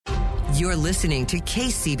You're listening to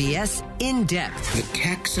KCBS In Depth. The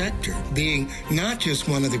tech sector being not just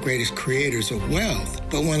one of the greatest creators of wealth,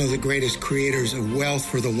 but one of the greatest creators of wealth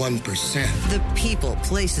for the 1%. The people,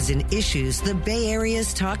 places, and issues the Bay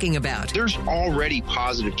Area's talking about. There's already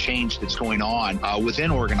positive change that's going on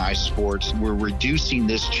within organized sports. We're reducing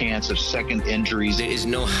this chance of second injuries. There is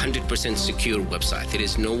no 100% secure website. There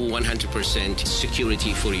is no 100%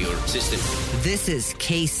 security for your system. This is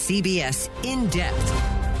KCBS In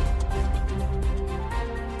Depth.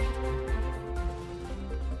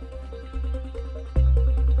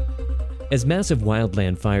 As massive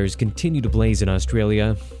wildland fires continue to blaze in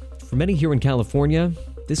Australia, for many here in California,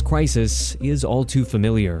 this crisis is all too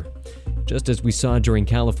familiar. Just as we saw during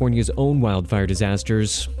California's own wildfire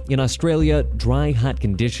disasters, in Australia, dry, hot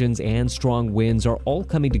conditions and strong winds are all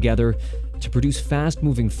coming together to produce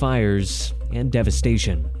fast-moving fires and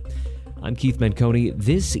devastation. I'm Keith Menconi.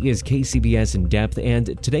 This is KCBS In Depth,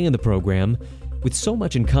 and today on the program, with so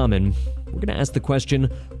much in common, we're going to ask the question,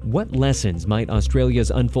 what lessons might Australia's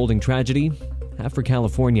unfolding tragedy have for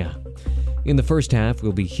California? In the first half,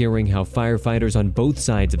 we'll be hearing how firefighters on both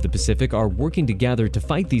sides of the Pacific are working together to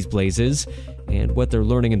fight these blazes and what they're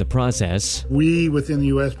learning in the process. We within the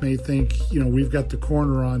U.S. may think, we've got the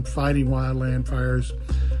corner on fighting wildland fires.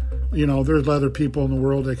 There's other people in the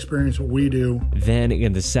world that experience what we do. Then,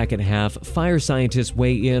 in the second half, fire scientists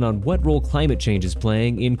weigh in on what role climate change is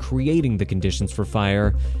playing in creating the conditions for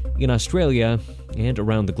fire in Australia and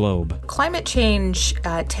around the globe. Climate change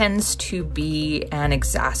tends to be an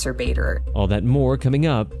exacerbator. All that and more coming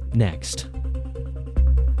up next.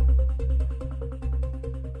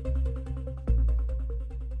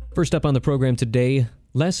 First up on the program today,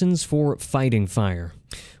 lessons for fighting fire.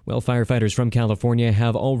 Well, firefighters from California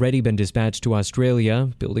have already been dispatched to Australia,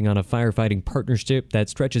 building on a firefighting partnership that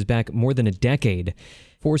stretches back more than a decade.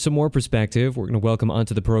 For some more perspective, we're going to welcome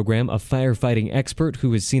onto the program a firefighting expert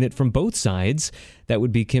who has seen it from both sides. That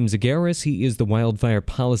would be Kim Zagaris. He is the Wildfire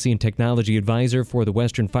Policy and Technology Advisor for the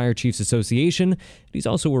Western Fire Chiefs Association. He's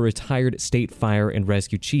also a retired state fire and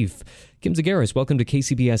rescue chief. Kim Zagaris, welcome to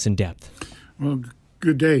KCBS In Depth. Well,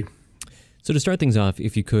 good day. So to start things off,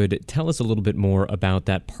 if you could tell us a little bit more about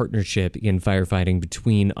that partnership in firefighting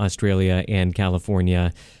between Australia and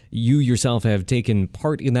California. You yourself have taken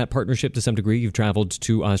part in that partnership to some degree. You've traveled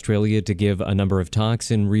to Australia to give a number of talks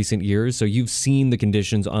in recent years, so you've seen the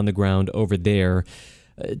conditions on the ground over there.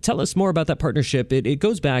 Tell us more about that partnership. It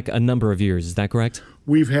goes back a number of years, is that correct?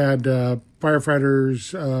 We've had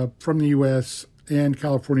firefighters from the U.S. and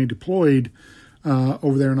California deployed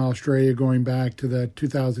over there in Australia, going back to the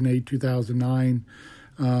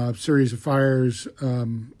 2008-2009 series of fires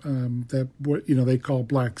that they call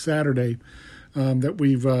Black Saturday, that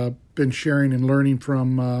we've been sharing and learning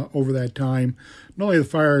from over that time. Not only the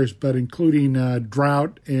fires, but including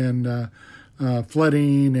drought and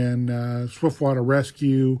flooding and swiftwater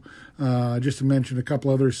rescue, just to mention a couple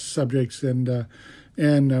other subjects, and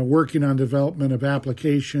working on development of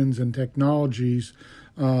applications and technologies.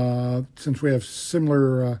 Since we have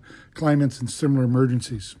similar climates and similar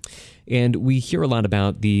emergencies. And we hear a lot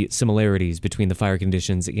about the similarities between the fire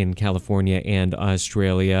conditions in California and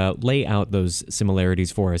Australia. Lay out those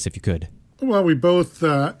similarities for us, if you could. Well, we both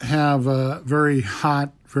have a very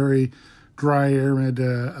hot, very dry, arid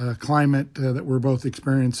climate that we're both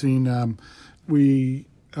experiencing. We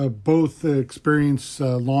both experience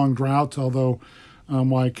long droughts, although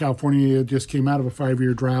why California just came out of a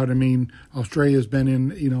 5-year drought. I mean, Australia's been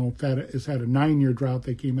in, has had a 9-year drought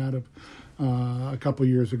they came out of a couple of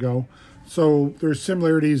years ago. So there's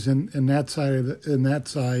similarities in that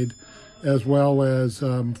side, as well as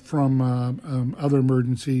from other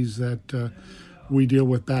emergencies that we deal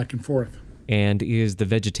with back and forth. And is the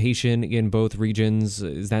vegetation in both regions,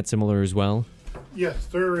 is that similar as well? Yes,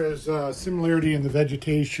 there is similarity in the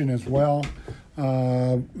vegetation as well.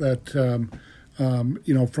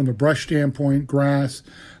 From the brush standpoint, grass,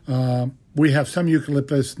 we have some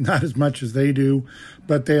eucalyptus, not as much as they do,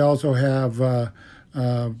 but they also have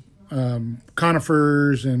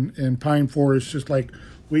conifers and pine forests, just like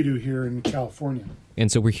we do here in California.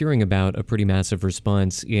 And so we're hearing about a pretty massive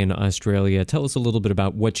response in Australia. Tell us a little bit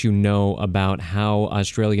about what you know about how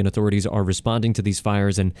Australian authorities are responding to these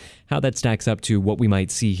fires and how that stacks up to what we might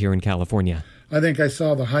see here in California. I think I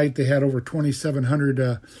saw the height. They had over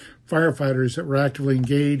 2,700 firefighters that were actively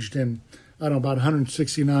engaged in, about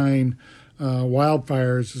 169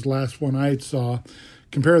 wildfires is the last one I saw.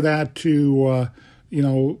 Compare that to,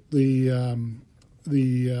 the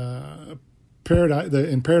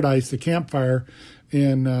Paradise, the campfire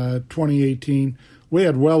in 2018. We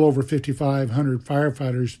had well over 5,500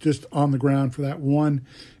 firefighters just on the ground for that one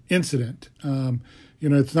incident.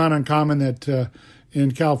 it's not uncommon that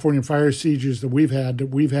in California fire sieges that we've had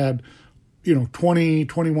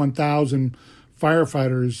 21,000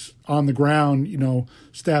 firefighters on the ground,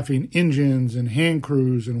 staffing engines and hand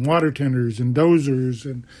crews and water tenders and dozers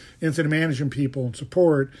and incident management people and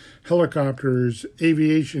support, helicopters,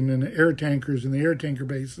 aviation and air tankers and the air tanker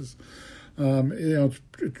bases. It's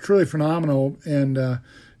truly phenomenal. And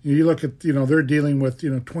you look at, they're dealing with,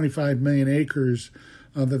 25 million acres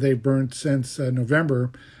that they've burnt since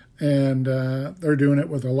November. And they're doing it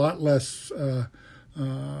with a lot less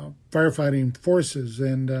firefighting forces.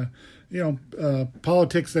 And,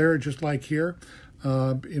 politics there, just like here.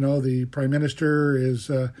 The Prime Minister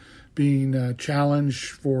is being challenged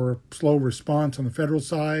for slow response on the federal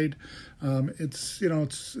side. It's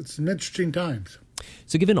some interesting times.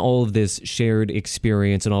 So given all of this shared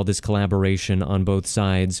experience and all this collaboration on both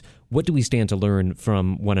sides, what do we stand to learn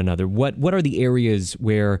from one another? What are the areas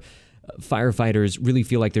where firefighters really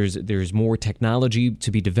feel like there's more technology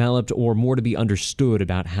to be developed or more to be understood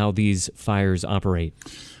about how these fires operate?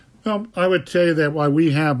 Well, I would say that while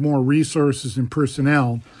we have more resources and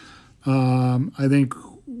personnel, I think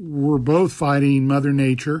we're both fighting Mother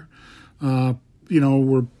Nature.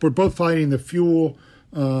 We're both fighting the fuel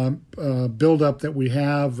buildup that we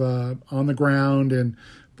have on the ground, and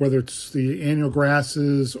whether it's the annual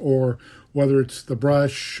grasses or whether it's the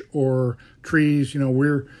brush or trees,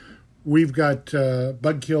 we've got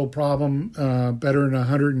bug kill problem better than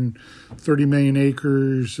 130 million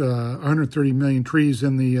acres, 130 million trees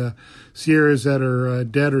in the Sierras that are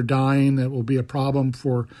dead or dying. That will be a problem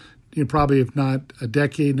for probably, if not a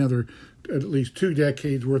decade, another at least 2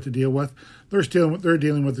 decades worth to deal with. They're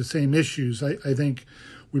dealing with the same issues. I think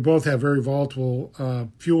we both have very volatile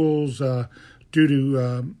fuels due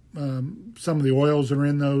to some of the oils that are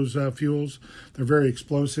in those fuels. They're very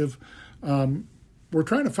explosive. We're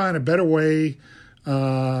trying to find a better way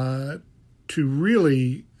to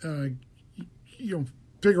really,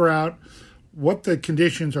 figure out what the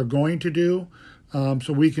conditions are going to do,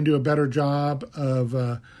 so we can do a better job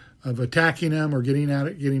of attacking them or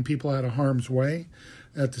getting people out of harm's way.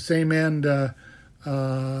 At the same end,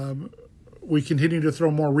 we continue to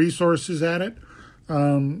throw more resources at it.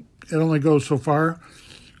 It only goes so far.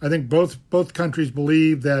 I think both countries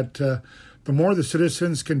believe that the more the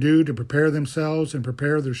citizens can do to prepare themselves and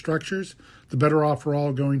prepare their structures, the better off we're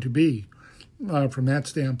all going to be from that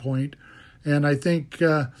standpoint. And I think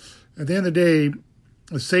at the end of the day,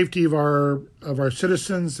 the safety of our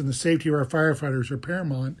citizens and the safety of our firefighters are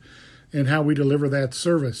paramount in how we deliver that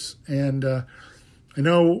service. And I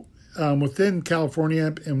know within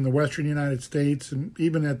California and the Western United States, and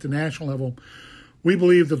even at the national level, we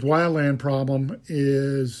believe that the wildland problem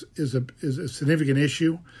is a significant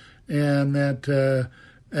issue. And that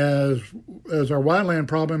as our wildland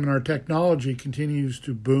problem and our technology continues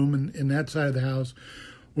to boom in that side of the house,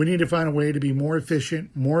 we need to find a way to be more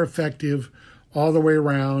efficient, more effective all the way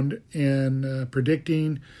around in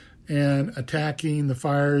predicting and attacking the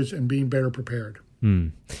fires and being better prepared.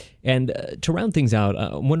 And to round things out,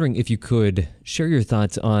 I'm wondering if you could share your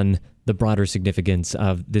thoughts on the broader significance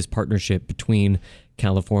of this partnership between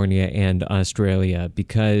California and Australia,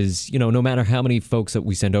 because, no matter how many folks that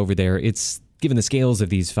we send over there, it's given the scales of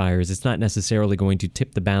these fires, it's not necessarily going to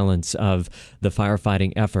tip the balance of the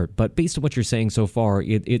firefighting effort. But based on what you're saying so far,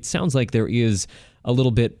 it sounds like there is a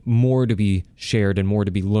little bit more to be shared and more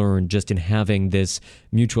to be learned just in having this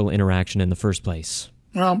mutual interaction in the first place.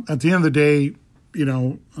 Well, at the end of the day,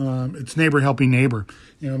 it's neighbor helping neighbor.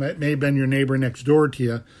 That may have been your neighbor next door to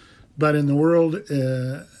you. But in the world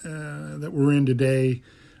that we're in today,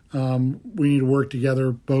 we need to work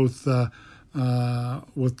together both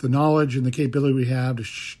with the knowledge and the capability we have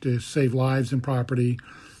to save lives and property,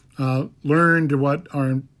 learn to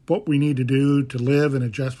what we need to do to live and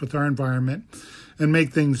adjust with our environment, and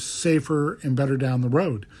make things safer and better down the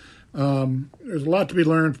road. There's a lot to be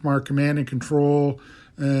learned from our command and control,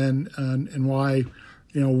 and why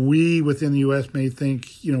we within the U.S. may think,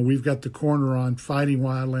 we've got the corner on fighting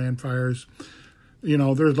wildland fires.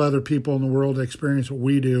 There's other people in the world that experience what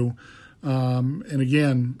we do. And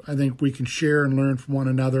again, I think we can share and learn from one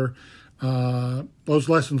another. Those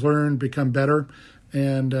lessons learned become better,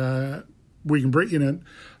 and we can bring,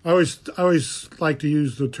 I always like to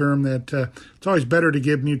use the term that it's always better to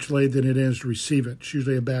give mutual aid than it is to receive it. It's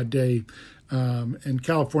usually a bad day. And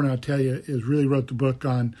California, I'll tell you, really wrote the book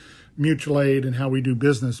on mutual aid and how we do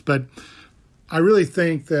business. But I really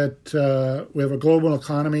think that we have a global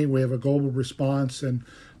economy, we have a global response, and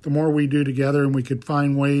the more we do together, and we could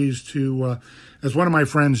find ways to, as one of my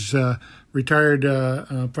friends, retired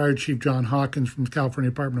Fire Chief John Hawkins from the California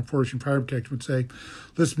Department of Forestry and Fire Protection would say,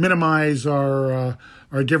 let's minimize our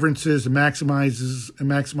differences and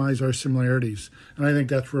maximize our similarities. And I think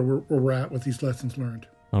that's where we're at with these lessons learned.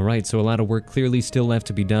 All right, so a lot of work clearly still left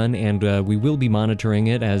to be done, and we will be monitoring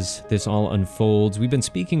it as this all unfolds. We've been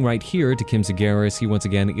speaking right here to Kim Zagaris. He, once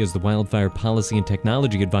again, is the Wildfire Policy and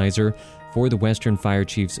Technology Advisor for the Western Fire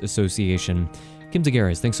Chiefs Association. Kim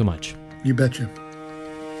Zagaris, thanks so much. You betcha.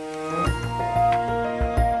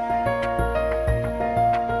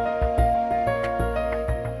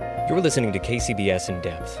 You're listening to KCBS In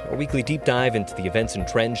Depth, a weekly deep dive into the events and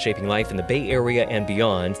trends shaping life in the Bay Area and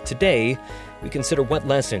beyond. Today, we consider what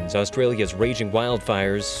lessons Australia's raging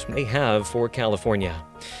wildfires may have for California.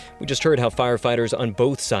 We just heard how firefighters on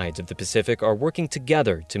both sides of the Pacific are working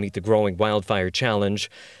together to meet the growing wildfire challenge.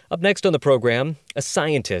 Up next on the program, a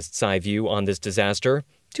scientist's eye view on this disaster.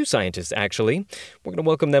 Two scientists, actually. We're going to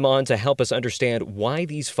welcome them on to help us understand why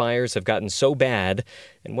these fires have gotten so bad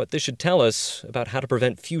and what this should tell us about how to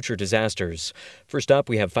prevent future disasters. First up,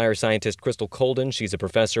 we have fire scientist Crystal Colden. She's a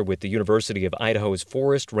professor with the University of Idaho's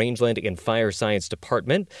Forest, Rangeland, and Fire Science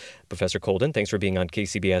Department. Professor Colden, thanks for being on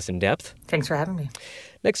KCBS In Depth. Thanks for having me.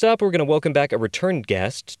 Next up, we're going to welcome back a return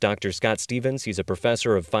guest, Dr. Scott Stevens. He's a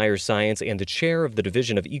professor of fire science and the chair of the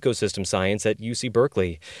Division of Ecosystem Science at UC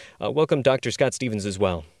Berkeley. Welcome, Dr. Scott Stevens, as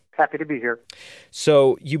well. Happy to be here.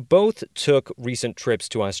 So you both took recent trips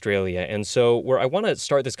to Australia, and so where I want to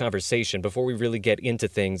start this conversation before we really get into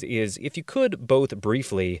things is if you could both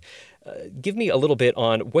briefly give me a little bit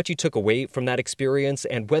on what you took away from that experience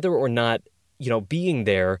and whether or not, being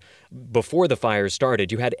there before the fires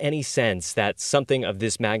started, you had any sense that something of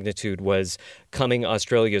this magnitude was coming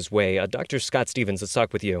Australia's way. Dr. Scott Stevens, let's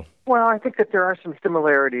talk with you. Well, I think that there are some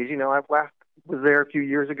similarities. I was there a few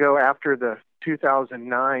years ago after the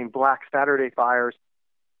 2009 Black Saturday fires,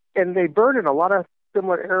 and they burned in a lot of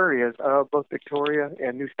similar areas of both Victoria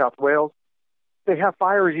and New South Wales. They have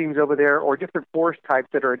fire regimes over there or different forest types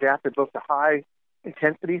that are adapted both to high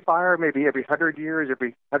intensity fire, maybe every 100 years, every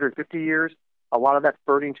 150 years. A lot of that's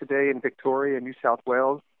burning today in Victoria and New South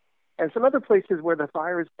Wales, and some other places where the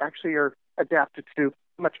fires actually are adapted to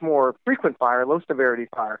much more frequent fire, low severity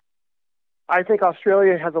fire. I think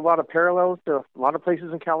Australia has a lot of parallels to a lot of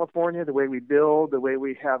places in California, the way we build, the way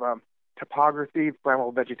we have topography,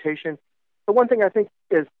 primal vegetation. But one thing I think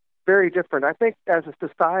is very different. I think as a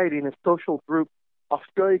society and a social group,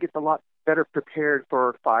 Australia gets a lot better prepared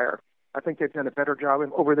for fire. I think they've done a better job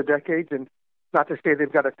over the decades, and not to say they've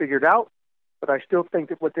got it figured out, but I still think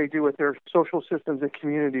that what they do with their social systems and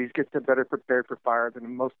communities gets them better prepared for fire than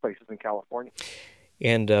in most places in California.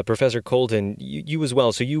 And Professor Colden, you as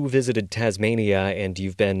well. So you visited Tasmania and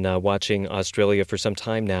you've been watching Australia for some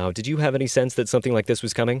time now. Did you have any sense that something like this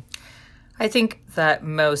was coming? I think that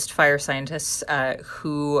most fire scientists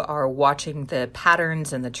who are watching the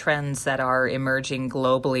patterns and the trends that are emerging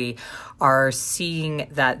globally are seeing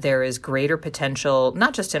that there is greater potential,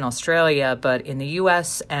 not just in Australia, but in the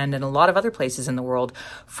U.S. and in a lot of other places in the world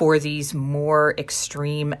for these more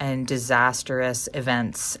extreme and disastrous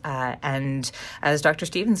events. And as Dr.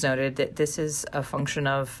 Stevens noted, that this is a function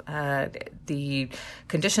of the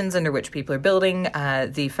conditions under which people are building,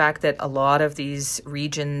 the fact that a lot of these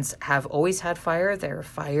regions have always had fire. They're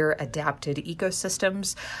fire-adapted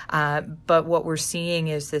ecosystems. But what we're seeing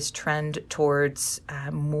is this trend towards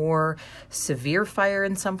more severe fire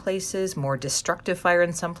in some places, more destructive fire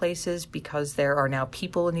in some places, because there are now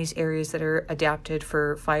people in these areas that are adapted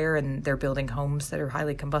for fire and they're building homes that are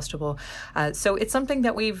highly combustible. So it's something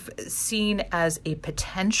that we've seen as a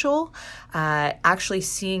potential. Actually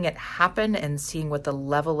seeing it happen and seeing what the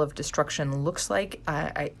level of destruction looks like,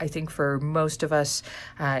 I think for most of us,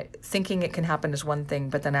 thinking it can happen is one thing,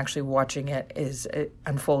 but then actually watching it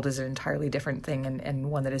unfold is an entirely different thing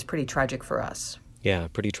and one that is pretty tragic for us. Yeah,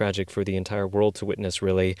 pretty tragic for the entire world to witness,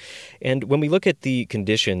 really. And when we look at the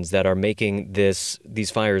conditions that are making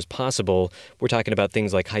these fires possible, we're talking about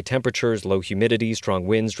things like high temperatures, low humidity, strong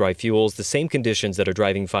winds, dry fuels, the same conditions that are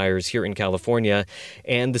driving fires here in California,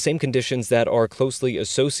 and the same conditions that are closely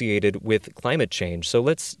associated with climate change. So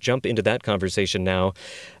let's jump into that conversation now.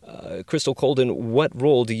 Crystal Colden, what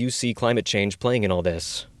role do you see climate change playing in all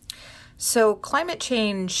this? So climate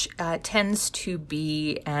change tends to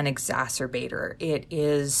be an exacerbator. It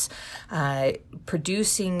is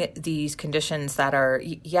producing these conditions that are,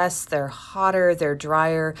 yes, they're hotter, they're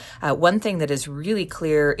drier. One thing that is really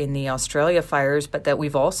clear in the Australia fires, but that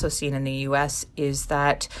we've also seen in the U.S., is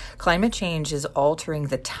that climate change is altering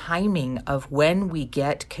the timing of when we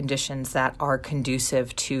get conditions that are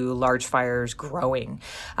conducive to large fires growing.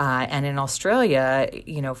 And in Australia,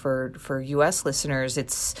 for U.S. listeners,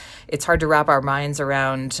 it's hard to wrap our minds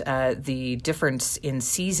around the difference in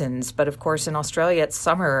seasons. But of course, in Australia, it's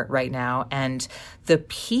summer right now. And the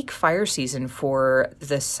peak fire season for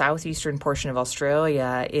the southeastern portion of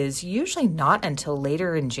Australia is usually not until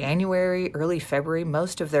later in January, early February.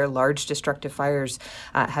 Most of their large destructive fires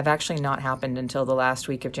have actually not happened until the last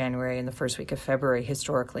week of January and the first week of February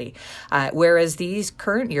historically. Whereas these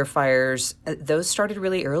current year fires, those started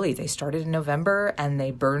really early. They started in November and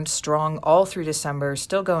they burned strong all through December,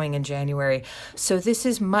 still going in January. So this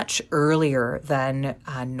is much earlier than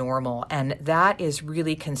normal. And that is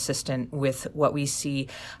really consistent with what we see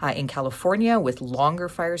in California with longer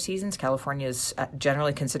fire seasons. California is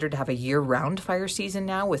generally considered to have a year-round fire season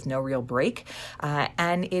now with no real break.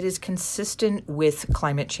 And it is consistent with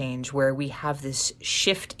climate change where we have this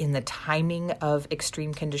shift in the timing of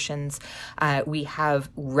extreme conditions. We have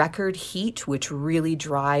record heat, which really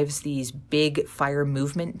drives these big fire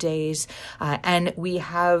movement days. And we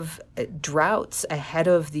have droughts ahead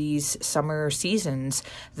of these summer seasons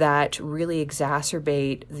that really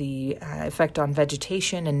exacerbate the effect on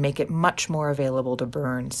vegetation and make it much more available to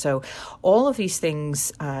burn. So all of these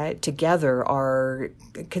things together are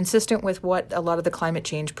consistent with what a lot of the climate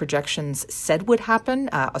change projections said would happen.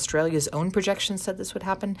 Australia's own projections said this would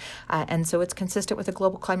happen. And so it's consistent with a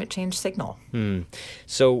global climate change signal.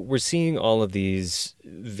 So we're seeing all of these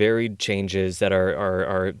varied changes that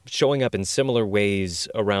are showing up in similar ways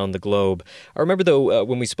around the globe. I remember, though,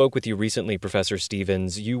 when we spoke with you recently, Professor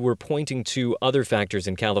Stevens, you were pointing to other factors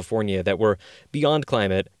in California that were beyond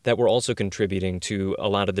climate that were also contributing to a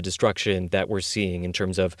lot of the destruction that we're seeing in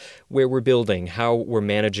terms of where we're building, how we're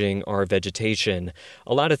managing our vegetation.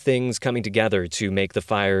 A lot of things coming together to make the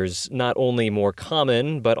fires not only more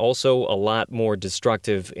common, but also a lot more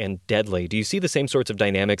destructive and deadly. Do you see the same sorts of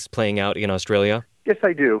dynamics playing out in Australia? Yes,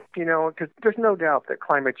 I do. Because there's no doubt that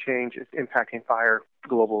climate change is impacting fire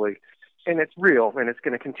globally, and it's real, and it's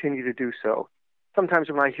going to continue to do so. Sometimes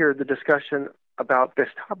when I hear the discussion about this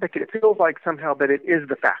topic, it feels like somehow that it is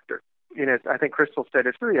the factor. I think Crystal said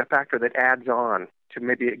it's really a factor that adds on to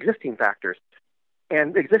maybe existing factors,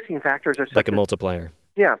 and existing factors are like a multiplier.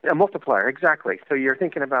 Yeah, a multiplier, exactly. So you're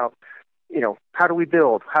thinking about, how do we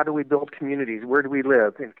build? How do we build communities? Where do we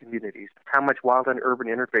live in communities? How much wild and urban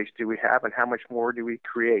interface do we have, and how much more do we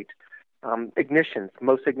create? Ignitions.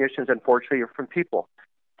 Most ignitions, unfortunately, are from people.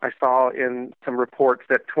 I saw in some reports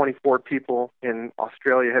that 24 people in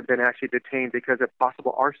Australia have been actually detained because of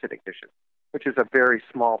possible arson ignition, which is a very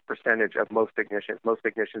small percentage of most ignitions. Most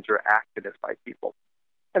ignitions are activated by people.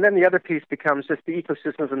 And then the other piece becomes just the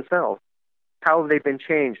ecosystems themselves. How have they been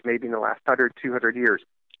changed maybe in the last 100, 200 years?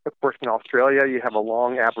 Of course, in Australia, you have a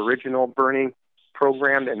long Aboriginal burning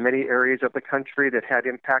program in many areas of the country that had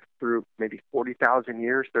impact through maybe 40,000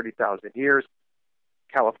 years, 30,000 years.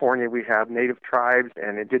 California, we have native tribes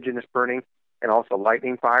and indigenous burning and also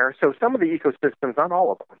lightning fire. So some of the ecosystems, not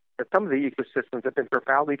all of them, but some of the ecosystems have been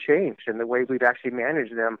profoundly changed in the way we've actually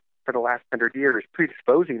managed them for the last 100 years,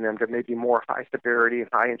 predisposing them to maybe more high severity and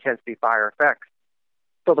high intensity fire effects.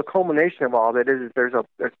 So the culmination of all that is there's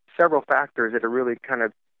several factors that are really kind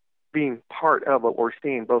of being part of what we're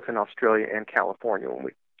seeing both in Australia and California when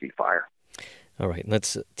we see fire. All right,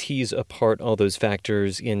 let's tease apart all those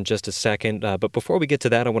factors in just a second. But before we get to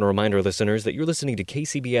that, I want to remind our listeners that you're listening to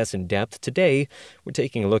KCBS In Depth. Today, we're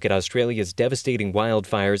taking a look at Australia's devastating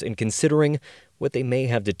wildfires and considering what they may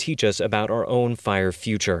have to teach us about our own fire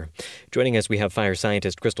future. Joining us, we have fire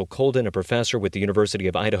scientist Crystal Colden, a professor with the University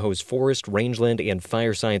of Idaho's Forest, Rangeland, and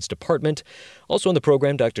Fire Science Department. Also on the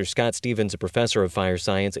program, Dr. Scott Stevens, a professor of fire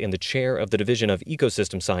science and the chair of the Division of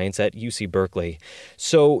Ecosystem Science at UC Berkeley.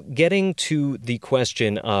 So getting to the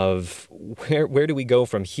question of where do we go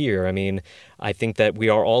from here? I mean, I think that we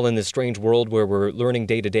are all in this strange world where we're learning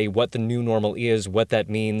day to day what the new normal is, what that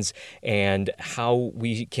means, and how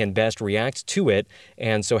we can best react to it.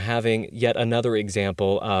 And so having yet another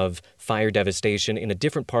example of fire devastation in a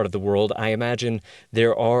different part of the world, I imagine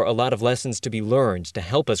there are a lot of lessons to be learned to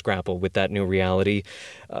help us grapple with that new reality.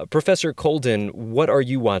 Professor Colden, what are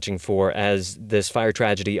you watching for as this fire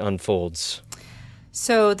tragedy unfolds?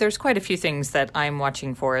 So there's quite a few things that I'm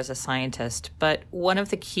watching for as a scientist, but one of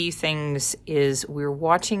the key things is we're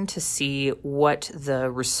watching to see what the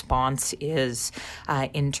response is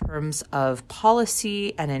in terms of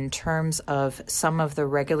policy and in terms of some of the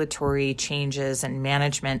regulatory changes and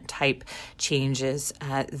management type changes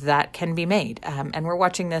that can be made. And we're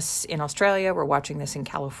watching this in Australia, we're watching this in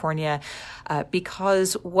California,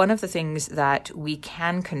 because one of the things that we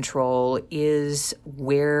can control is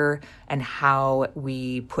where and how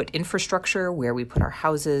we put infrastructure, where we put our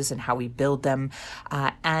houses and how we build them.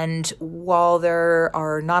 And while there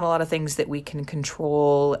are not a lot of things that we can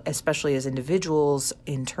control, especially as individuals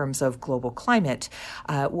in terms of global climate,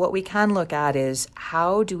 what we can look at is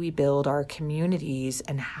how do we build our communities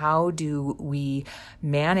and how do we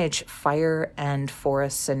manage fire and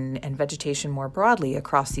forests and vegetation more broadly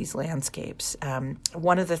across these landscapes.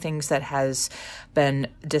 One of the things that has been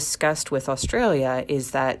discussed with Australia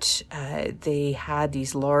is that they had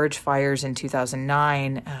these large fires in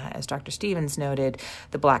 2009, as Dr. Stevens noted,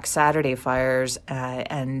 the Black Saturday fires,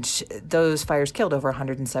 and those fires killed over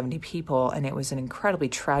 170 people, and it was an incredibly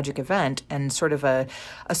tragic event and sort of a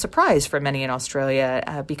surprise for many in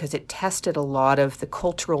Australia because it tested a lot of the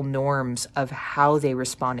cultural norms of how they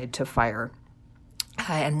responded to fire.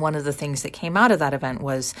 And one of the things that came out of that event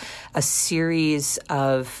was a series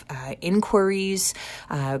of inquiries,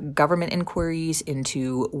 government inquiries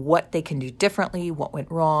into what they can do differently, what went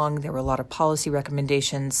wrong. There were a lot of policy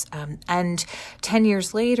recommendations. And 10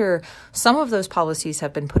 years later, some of those policies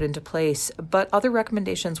have been put into place, but other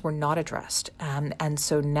recommendations were not addressed. And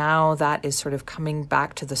so now that is sort of coming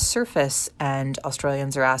back to the surface, and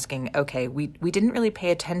Australians are asking, okay, we didn't really pay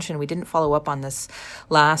attention. We didn't follow up on this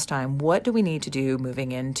last time. What do we need to do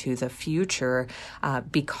moving into the future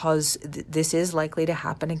because this is likely to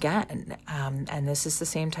happen again. And this is the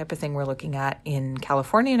same type of thing we're looking at in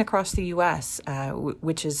California and across the U.S.,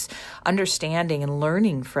 which is understanding and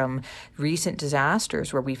learning from recent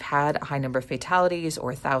disasters where we've had a high number of fatalities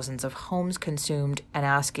or thousands of homes consumed and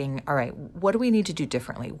asking, all right, what do we need to do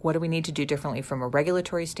differently? What do we need to do differently from a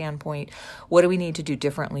regulatory standpoint? What do we need to do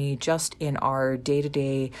differently just in our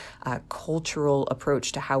day-to-day cultural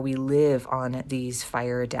approach to how we live on these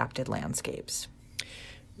fire-adapted landscapes?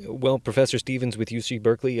 Well, Professor Stevens with UC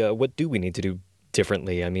Berkeley, what do we need to do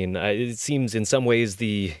differently? I mean, it seems in some ways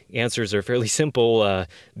the answers are fairly simple.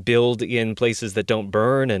 Build in places that don't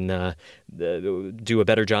burn and do a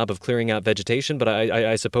better job of clearing out vegetation. But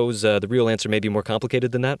I suppose the real answer may be more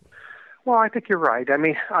complicated than that. Well, I think you're right. I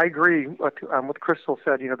mean, I agree with what Crystal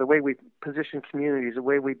said. You know, the way we position communities, the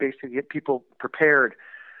way we basically get people prepared.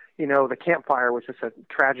 You know, the Camp Fire was just a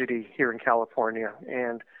tragedy here in California,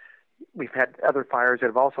 and we've had other fires that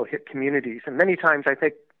have also hit communities. And many times I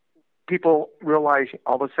think people realize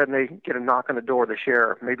all of a sudden they get a knock on the door of the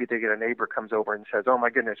sheriff. Maybe they get a neighbor comes over and says, oh,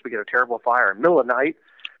 my goodness, we get a terrible fire. Middle of the night,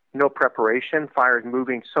 no preparation. Fire is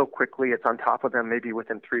moving so quickly, it's on top of them maybe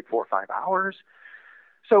within 3, 4, 5 hours.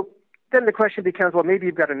 So then the question becomes, well, maybe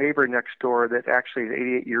you've got a neighbor next door that actually is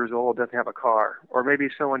 88 years old, doesn't have a car, or maybe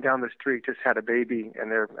someone down the street just had a baby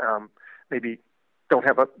and they're maybe don't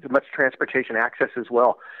have much transportation access as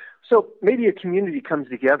well. So maybe a community comes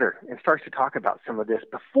together and starts to talk about some of this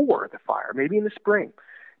before the fire, maybe in the spring.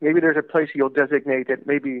 Maybe there's a place you'll designate that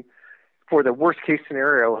maybe for the worst case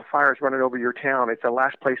scenario, a fire is running over your town, it's the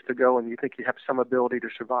last place to go and you think you have some ability to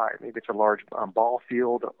survive. Maybe it's a large ball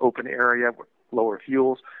field, open area with lower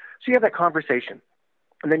fuels. So you have that conversation,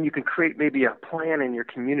 and then you can create maybe a plan in your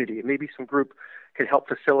community. Maybe some group can help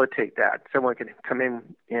facilitate that. Someone can come in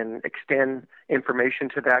and extend information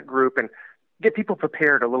to that group and get people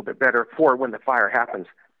prepared a little bit better for when the fire happens.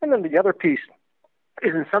 And then the other piece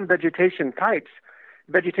is in some vegetation types,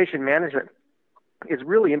 vegetation management is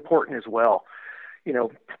really important as well. You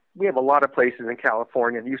know, we have a lot of places in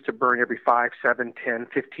California that used to burn every 5, 7, 10,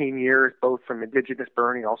 15 years, both from indigenous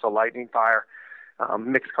burning, also lightning fire.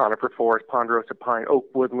 Mixed conifer forest, ponderosa pine, oak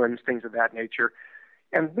woodlands, things of that nature.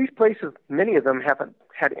 And these places, many of them haven't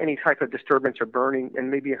had any type of disturbance or burning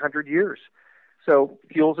in maybe 100 years. So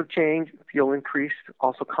fuels have changed, fuel increased,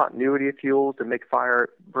 also continuity of fuels to make fire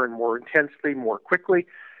burn more intensely, more quickly.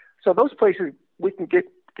 So those places we can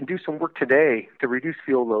do some work today to reduce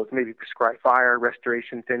fuel loads, maybe prescribe fire,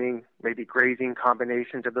 restoration, thinning, maybe grazing,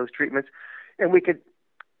 combinations of those treatments. And we could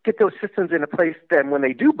get those systems in a place that when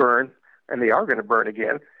they do burn, and they are going to burn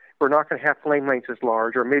again, we're not going to have flame lengths as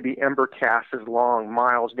large or maybe ember casts as long,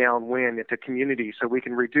 miles downwind into communities, so we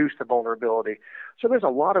can reduce the vulnerability. So there's a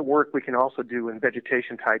lot of work we can also do in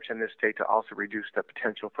vegetation types in this state to also reduce the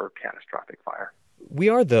potential for catastrophic fire. We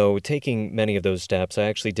are, though, taking many of those steps. I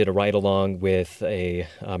actually did a ride-along with a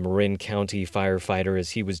Marin County firefighter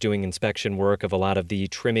as he was doing inspection work of a lot of the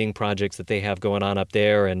trimming projects that they have going on up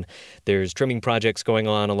there, and there's trimming projects going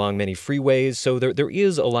on along many freeways, so there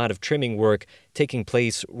is a lot of trimming work taking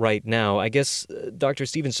place right now. I guess, Dr.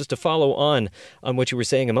 Stevens, just to follow on what you were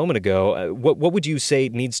saying a moment ago, what would you say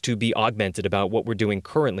needs to be augmented about what we're doing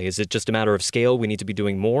currently? Is it just a matter of scale, we need to be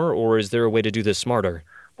doing more, or is there a way to do this smarter?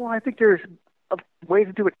 Well, I think there's a way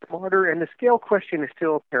to do it smarter, and the scale question is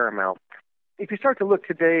still paramount. If you start to look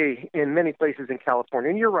today in many places in California,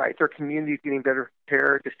 and you're right, there are communities getting better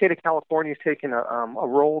prepared. The state of California has taken a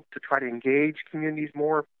role to try to engage communities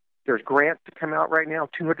more. There's grants that come out right now,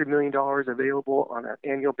 $200 million available on an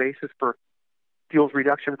annual basis for fuels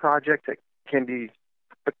reduction projects that can be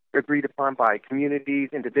agreed upon by communities,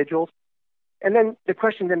 individuals. And then the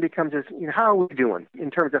question then becomes is, how are we doing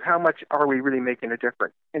in terms of how much are we really making a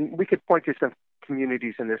difference? And we could point to some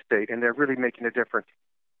communities in this state, and they're really making a difference.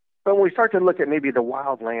 But when we start to look at maybe the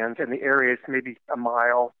wildlands and the areas maybe a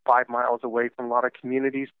mile, 5 miles away from a lot of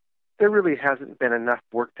communities, there really hasn't been enough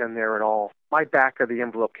work done there at all. My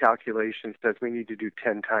back-of-the-envelope calculation says we need to do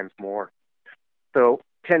 10 times more. So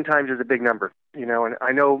 10 times is a big number, and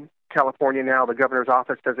I know California now, the governor's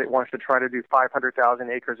office says it wants to try to do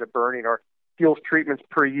 500,000 acres of burning or fuels treatments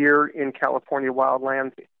per year in California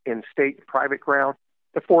wildlands in state and private ground.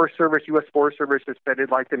 The Forest Service, U.S. Forest Service, has said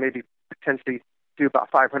they'd like to maybe potentially do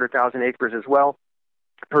about 500,000 acres as well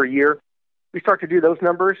per year. We start to do those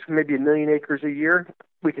numbers, maybe 1 million acres a year,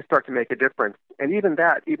 we can start to make a difference. And even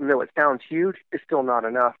that, even though it sounds huge, is still not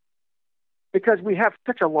enough. Because we have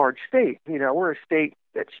such a large state. We're a state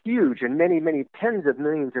that's huge and many, many tens of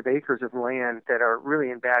millions of acres of land that are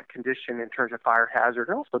really in bad condition in terms of fire hazard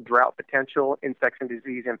and also drought potential, insects and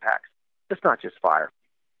disease impacts. It's not just fire.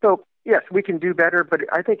 So, yes, we can do better, but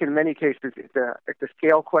I think in many cases it's the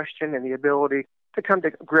scale question and the ability to come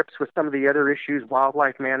to grips with some of the other issues,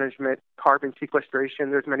 wildlife management, carbon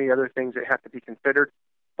sequestration. There's many other things that have to be considered.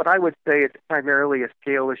 But I would say it's primarily a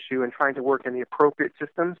scale issue and trying to work in the appropriate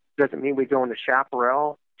systems. Doesn't mean we go into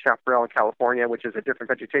chaparral. Chaparral in California, which is a different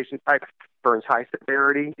vegetation type, burns high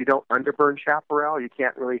severity. You don't underburn chaparral. You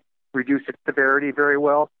can't really reduce its severity very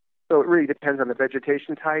well. So it really depends on the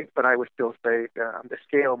vegetation type, but I would still say the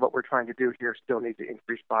scale of what we're trying to do here still needs to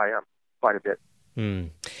increase by quite a bit.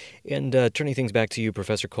 And turning things back to you,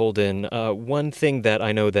 Professor Colden, one thing that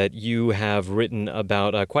I know that you have written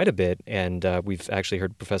about quite a bit, and we've actually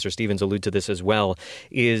heard Professor Stevens allude to this as well,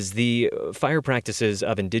 is the fire practices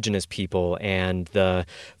of Indigenous people and the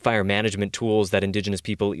fire management tools that Indigenous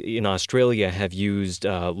people in Australia have used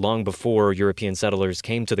long before European settlers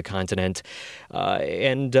came to the continent.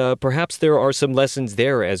 And perhaps there are some lessons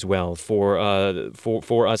there as well for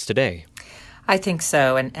us today. I think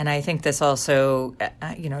so, and I think this also,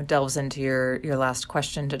 delves into your last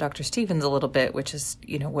question to Dr. Stevens a little bit, which is,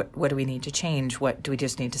 what do we need to change? What do we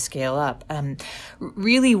just need to scale up?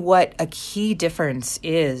 Really, what a key difference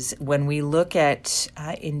is when we look at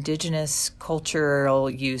Indigenous cultural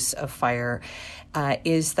use of fire,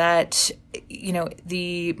 is that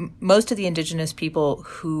most of the Indigenous people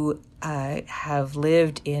who have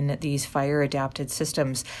lived in these fire-adapted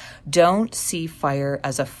systems don't see fire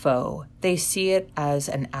as a foe. They see it as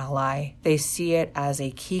an ally. They see it as a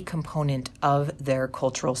key component of their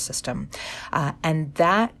cultural system. And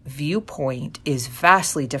that viewpoint is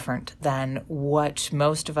vastly different than what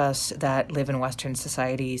most of us that live in Western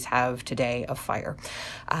societies have today of fire.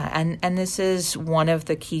 And this is one of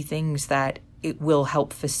the key things that it will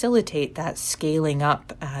help facilitate that scaling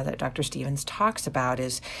up that Dr. Stevens talks about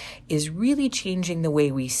is really changing the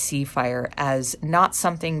way we see fire as not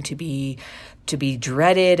something to be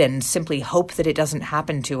dreaded and simply hope that it doesn't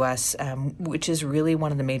happen to us, which is really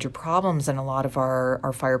one of the major problems in a lot of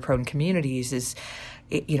our fire-prone communities is,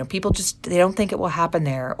 people they don't think it will happen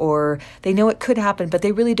there, or they know it could happen, but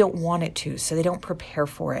they really don't want it to, so they don't prepare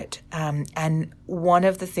for it. And one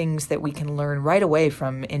of the things that we can learn right away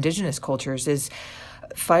from Indigenous cultures is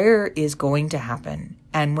fire is going to happen.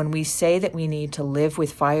 And when we say that we need to live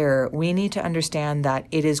with fire, we need to understand that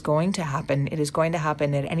it is going to happen. It is going to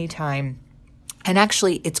happen at any time. And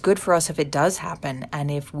actually, it's good for us if it does happen. And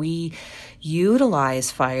if we utilize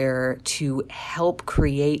fire to help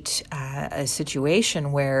create a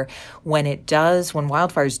situation where when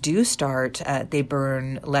wildfires do start, they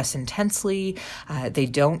burn less intensely, they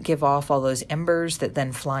don't give off all those embers that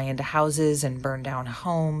then fly into houses and burn down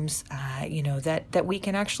homes, that we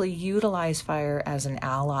can actually utilize fire as an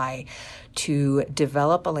ally to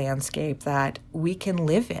develop a landscape that we can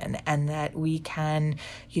live in and that we can,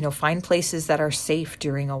 find places that are are safe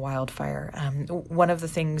during a wildfire. One of the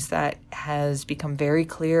things that has become very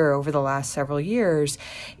clear over the last several years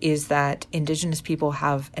is that Indigenous people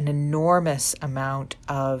have an enormous amount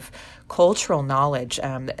of cultural knowledge.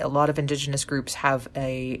 A lot of Indigenous groups have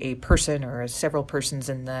a person or several persons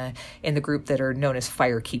in the group that are known as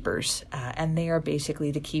fire keepers, and they are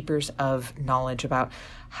basically the keepers of knowledge about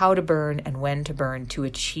how to burn and when to burn to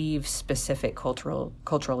achieve specific cultural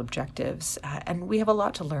objectives. And we have a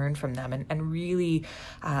lot to learn from them and really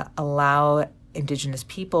allow Indigenous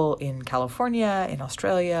people in California, in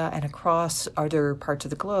Australia, and across other parts of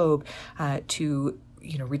the globe to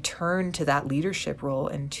return to that leadership role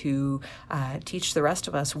and to teach the rest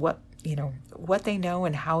of us what they know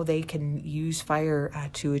and how they can use fire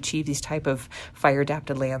to achieve these type of fire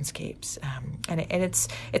adapted landscapes. And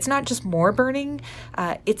it's not just more burning,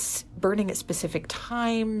 it's burning at specific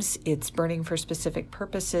times, it's burning for specific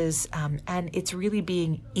purposes, and it's really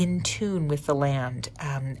being in tune with the land.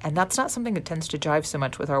 And that's not something that tends to jive so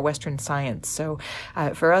much with our Western science. So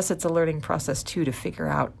for us, it's a learning process too, to figure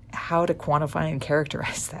out how to quantify and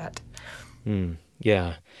characterize that.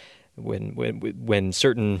 Yeah. When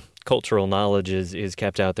certain cultural knowledge is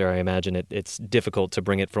kept out there, I imagine it's difficult to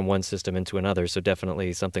bring it from one system into another. So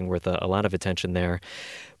definitely something worth a lot of attention there.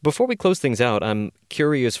 Before we close things out, I'm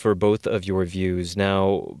curious for both of your views.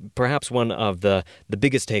 Now, perhaps one of the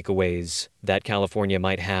biggest takeaways that California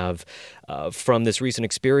might have from this recent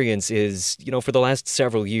experience is, for the last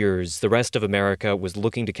several years, the rest of America was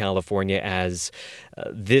looking to California as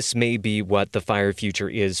this may be what the fire future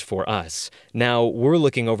is for us. Now, we're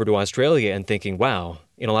looking over to Australia and thinking, wow,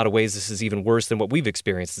 in a lot of ways, this is even worse than what we've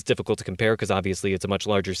experienced. It's difficult to compare because obviously it's a much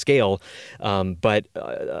larger scale. But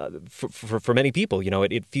for many people,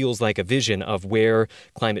 it feels like a vision of where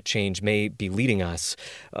climate change may be leading us.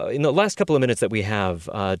 In the last couple of minutes that we have,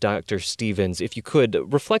 Dr. Stevens, if you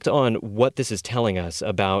could reflect on what this is telling us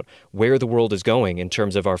about where the world is going in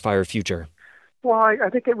terms of our fire future. Well, I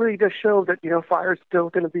think it really does show that, fire is still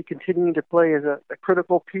going to be continuing to play as a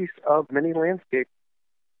critical piece of many landscapes.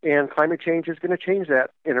 And climate change is going to change that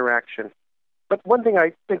interaction. But one thing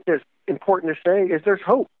I think is important to say is there's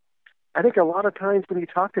hope. I think a lot of times when you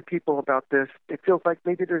talk to people about this, it feels like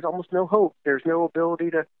maybe there's almost no hope. There's no ability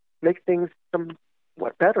to make things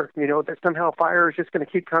somewhat better. That somehow fire is just going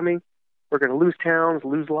to keep coming. We're going to lose towns,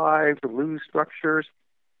 lose lives, lose structures.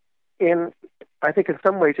 And I think in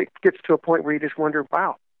some ways it gets to a point where you just wonder,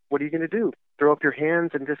 wow, what are you going to do? Throw up your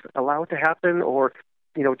hands and just allow it to happen? Or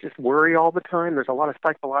just worry all the time. There's a lot of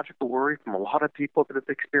psychological worry from a lot of people that have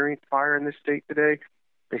experienced fire in this state today.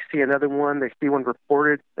 They see another one, they see one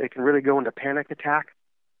reported, they can really go into panic attack.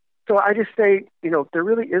 So I just say, there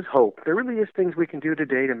really is hope. There really is things we can do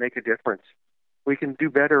today to make a difference. We can do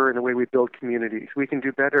better in the way we build communities. We can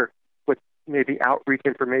do better with maybe outreach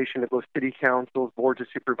information to both city councils, boards of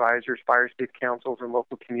supervisors, fire safe councils, and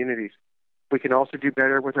local communities. We can also do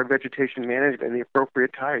better with our vegetation management and the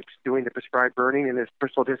appropriate types, doing the prescribed burning, and as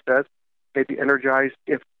Crystal just says, maybe energize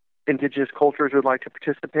if Indigenous cultures would like to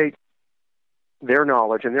participate, their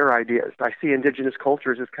knowledge and their ideas. I see Indigenous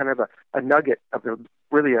cultures as kind of a nugget of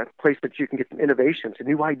really a place that you can get some innovations and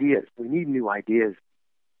new ideas. We need new ideas.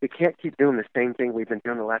 We can't keep doing the same thing we've been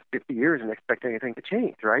doing the last 50 years and expect anything to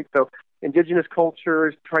change, right? So Indigenous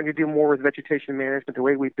cultures, trying to do more with vegetation management, the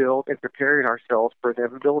way we build, and preparing ourselves for the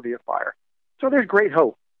inevitability of fire. So there's great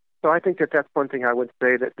hope. So I think that's one thing I would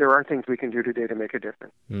say, that there are things we can do today to make a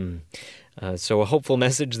difference. So a hopeful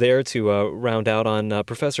message there to round out on.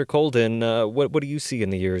 Professor Colden, what do you see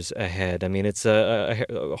in the years ahead? I mean, it's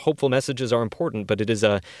hopeful messages are important, but it is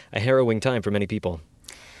a harrowing time for many people.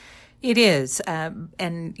 It is. And,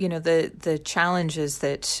 the challenge is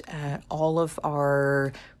that all of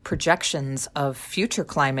our projections of future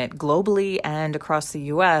climate globally and across the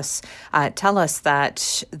U.S. Tell us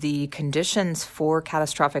that the conditions for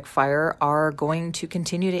catastrophic fire are going to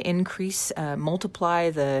continue to increase, multiply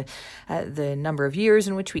the number of years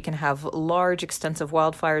in which we can have large, extensive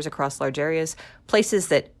wildfires across large areas, places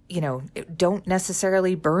that don't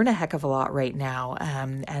necessarily burn a heck of a lot right now.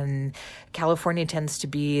 And California tends to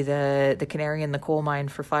be the canary in the coal mine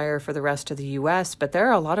for fire for the rest of the U.S., but there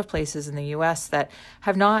are a lot of places in the U.S. that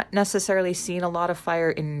have not necessarily seen a lot of fire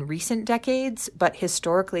in recent decades, but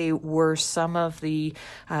historically were some of the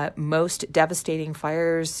most devastating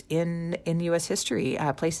fires in U.S. history.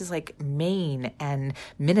 Places like Maine and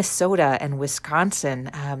Minnesota and Wisconsin,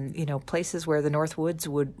 places where the North Woods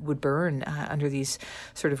would burn under these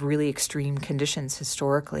sort of of really extreme conditions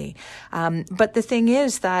historically. But the thing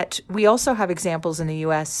is that we also have examples in the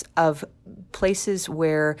U.S. of places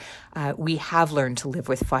where we have learned to live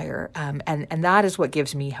with fire. And that is what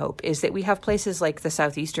gives me hope, is that we have places like the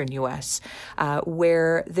southeastern U.S.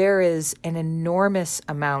 Where there is an enormous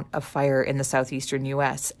amount of fire in the southeastern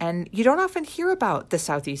U.S. And you don't often hear about the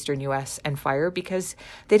southeastern U.S. and fire because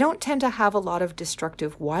they don't tend to have a lot of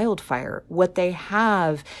destructive wildfire. What they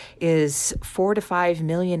have is 4 to 5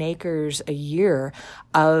 million acres a year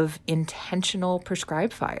of intentional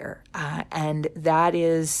prescribed fire. And that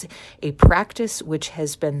is a practice which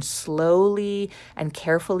has been slowly and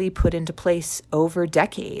carefully put into place over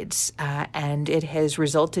decades. And it has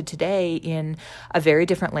resulted today in a very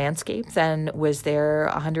different landscape than was there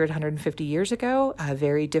 100, 150 years ago, a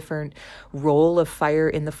very different role of fire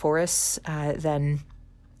in the forests than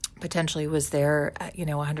potentially was there,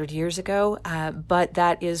 100 years ago. But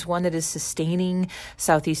that is one that is sustaining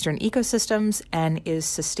southeastern ecosystems and is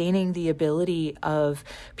sustaining the ability of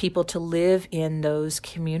people to live in those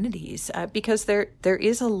communities. Because there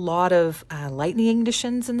is a lot of lightning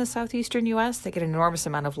conditions in the southeastern U.S. They get an enormous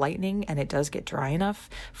amount of lightning, and it does get dry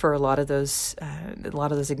enough for a lot of those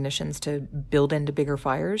ignitions to build into bigger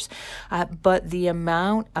fires. But the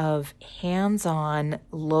amount of hands-on,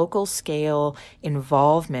 local scale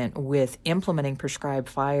involvement with implementing prescribed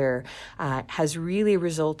fire has really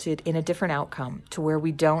resulted in a different outcome, to where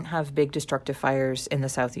we don't have big destructive fires in the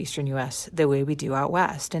southeastern U.S. the way we do out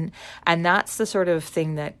west. And that's the sort of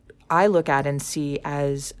thing that I look at and see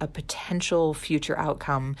as a potential future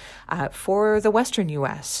outcome for the Western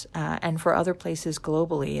U.S. And for other places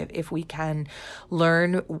globally. If we can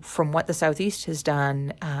learn from what the Southeast has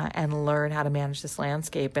done and learn how to manage this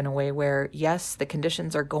landscape in a way where, yes, the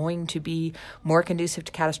conditions are going to be more conducive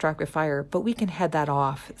to catastrophic fire, but we can head that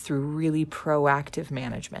off through really proactive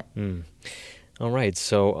management. All right,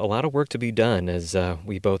 so a lot of work to be done, as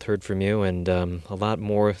we both heard from you, and a lot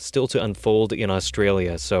more still to unfold in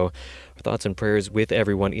Australia. So our thoughts and prayers with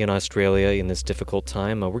everyone in Australia in this difficult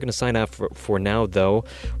time. We're going to sign off for now, though.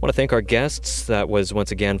 I want to thank our guests. That was,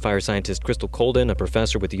 once again, fire scientist Crystal Colden, a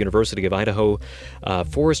professor with the University of Idaho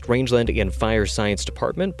Forest, Rangeland, and Fire Science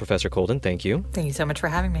Department. Professor Colden, thank you. Thank you so much for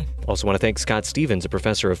having me. Also want to thank Scott Stevens, a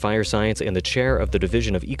professor of fire science and the chair of the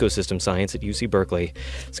Division of Ecosystem Science at UC Berkeley.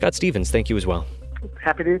 Scott Stevens, thank you as well.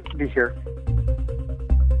 Happy to be here.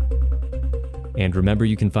 And remember,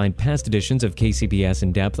 you can find past editions of KCBS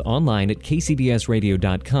In Depth online at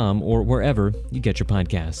kcbsradio.com or wherever you get your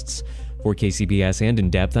podcasts. For KCBS and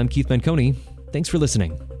In Depth, I'm Keith Menconi. Thanks for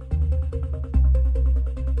listening.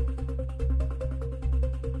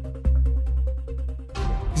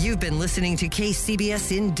 You've been listening to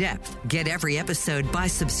KCBS In Depth. Get every episode by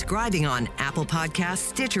subscribing on Apple Podcasts,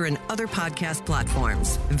 Stitcher, and other podcast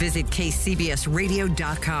platforms. Visit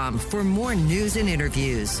kcbsradio.com for more news and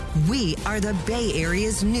interviews. We are the Bay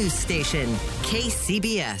Area's news station,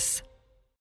 KCBS.